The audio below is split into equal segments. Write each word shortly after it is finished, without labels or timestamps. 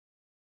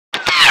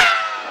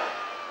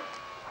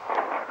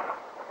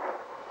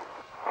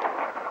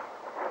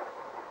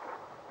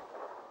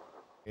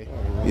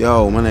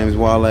Yo, my name is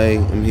Wale.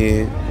 I'm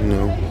here,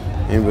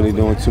 ain't really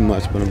doing too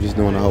much, but I'm just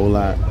doing a whole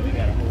lot.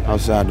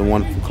 Outside the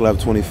wonderful Club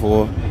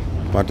 24,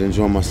 about to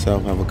enjoy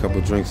myself, have a couple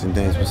of drinks and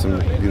dance with some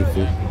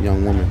beautiful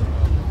young women.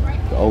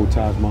 The old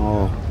Taj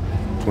Mahal,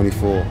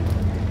 24.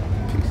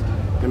 Peace.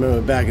 I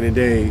remember back in the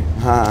day,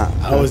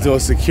 I was doing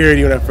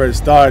security when I first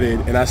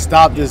started, and I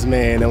stopped this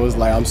man and was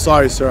like, "I'm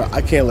sorry, sir,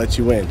 I can't let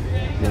you in."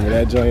 Remember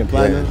that joint in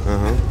Platinum?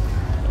 Yeah,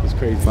 It's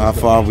crazy.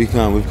 Far we've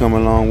come. We've come a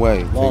long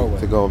way,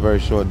 to go a very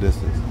short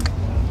distance.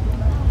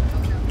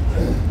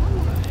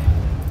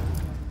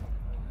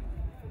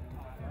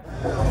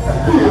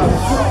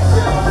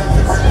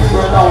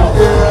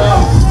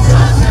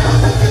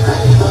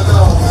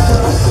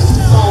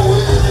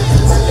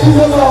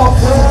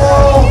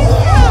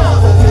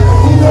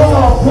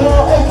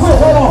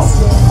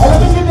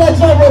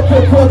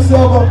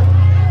 Quicksilver.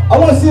 I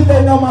want to see if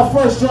they know my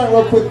first joint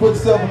real quick,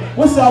 Quicksilver.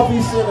 What's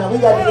Southeast in there? We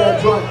got to get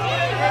that joint.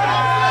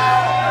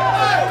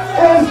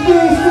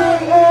 SDC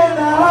in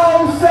the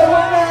house, say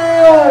what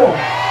now?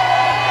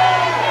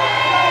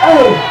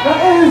 Hey, now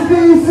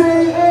SDC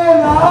in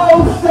the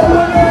house, say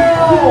what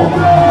now?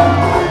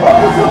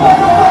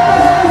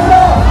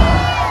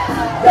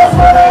 That's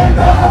what they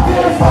know. I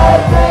feel it's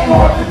hard thing,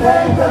 what the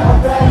thing, but my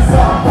thing's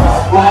something.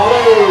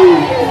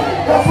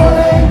 That's what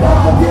they know.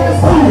 I feel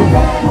it's hard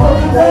thing, what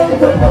the thing,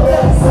 but my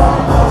thing's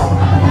something.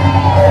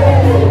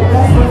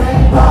 That's what they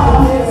know. I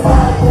feel it's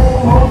hard thing,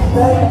 what the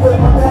thing, but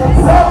my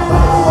thing's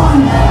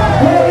something. That's what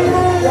they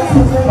know. That's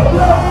a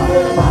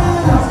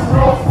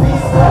real piece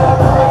of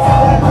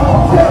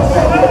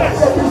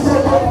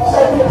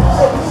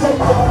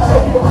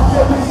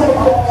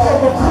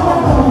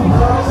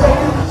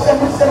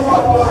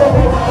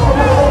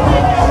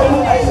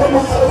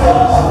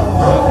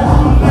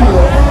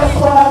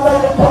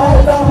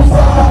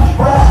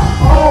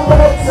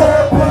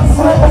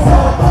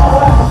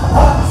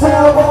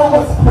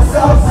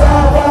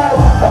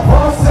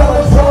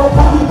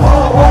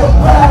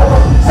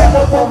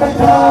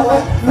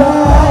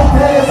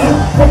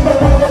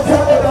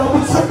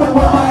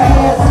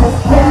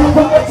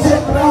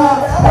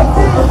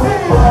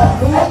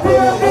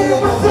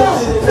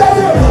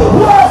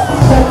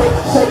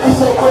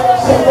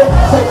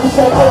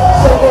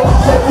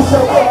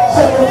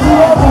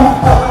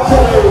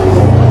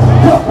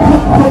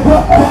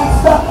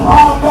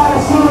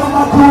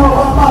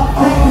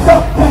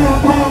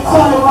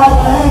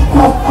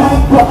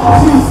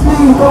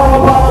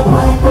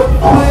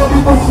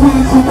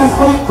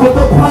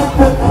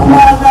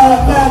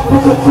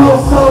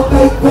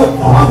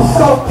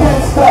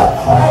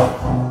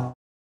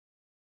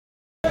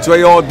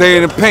Dre all day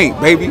in the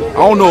paint, baby. I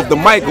don't know if the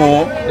mic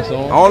on.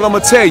 All I'm gonna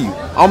tell you,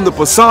 I'm the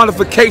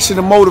personification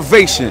of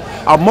motivation.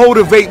 I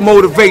motivate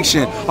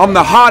motivation. I'm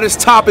the hottest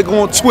topic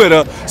on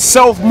Twitter.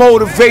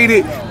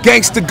 Self-motivated,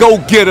 gangster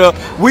go-getter.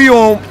 We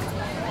on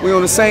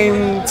the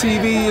same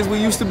TV as we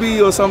used to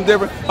be, or something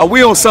different?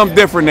 We on something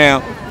different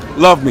now.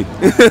 Love me.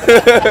 Dre,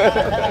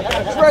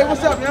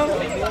 what's up, yo?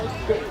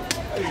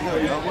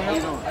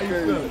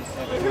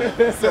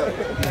 What's up?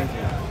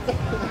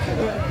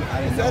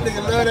 That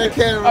nigga love that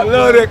camera. I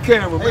love that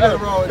camera. Man.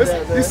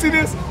 You see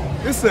this?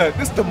 This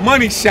the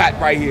money shot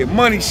right here.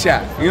 Money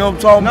shot. You know what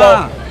I'm talking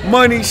about?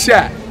 Money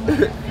shot.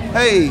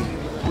 Hey,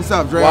 what's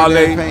up, Dre?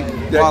 Wale.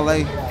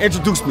 Wale.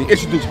 Introduce me.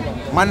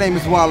 My name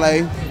is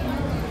Wale.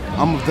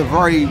 I'm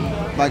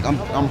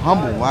I'm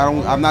humble.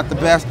 I'm not the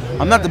best.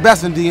 I'm not the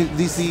best in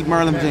DC,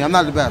 Maryland, Virginia. I'm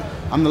not the best.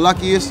 I'm the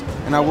luckiest,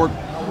 and I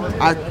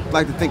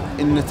like to think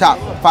in the top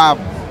 5,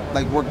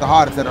 work the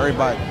hardest at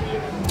everybody.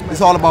 It's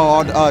all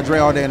about Dre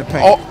all day in the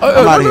paint.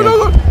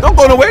 Don't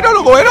go nowhere.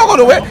 Don't go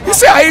nowhere. You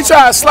see how he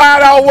try to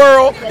slide out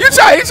world? He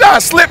try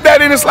to slip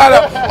that in and slide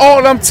out.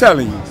 All I'm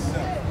telling you,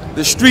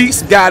 the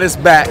streets got his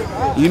back.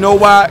 You know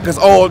why? Because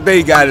all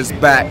day got his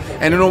back.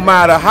 And no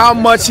matter how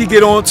much he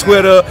get on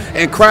Twitter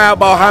and cry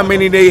about how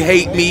many they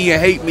hate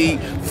me,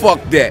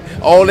 fuck that.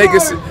 All they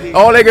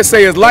can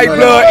say is light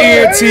blood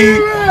ENT,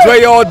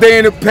 Dre all day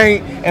in the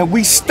paint, and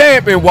we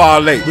stamping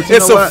Wale.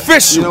 It's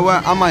official. You know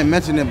what? I might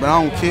mention it, but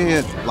I don't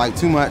care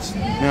too much. You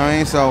know what I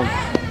mean? So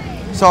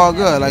it's all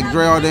good. Like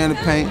Dre all day in the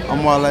paint.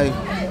 I'm Wale.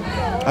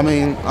 I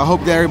mean, I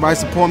hope that everybody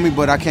support me,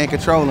 but I can't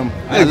control them.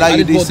 I love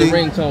you, DC. The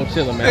ringtone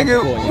chilling, man.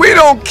 Nigga, we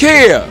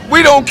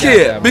don't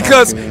care.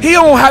 Because he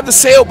don't have to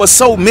sell but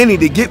so many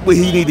to get where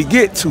he need to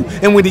get to.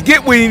 And when he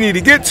get where he need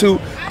to get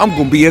to, I'm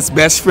gonna be his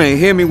best friend.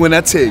 Hear me when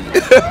I tell you.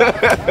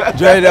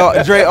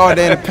 Dre all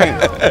day in the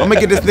paint. I'm gonna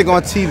get this nigga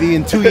on TV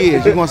in 2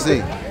 years. You're gonna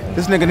see.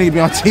 This nigga need to be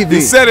on TV.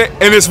 He said it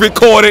and it's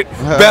recorded.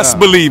 Best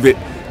believe it.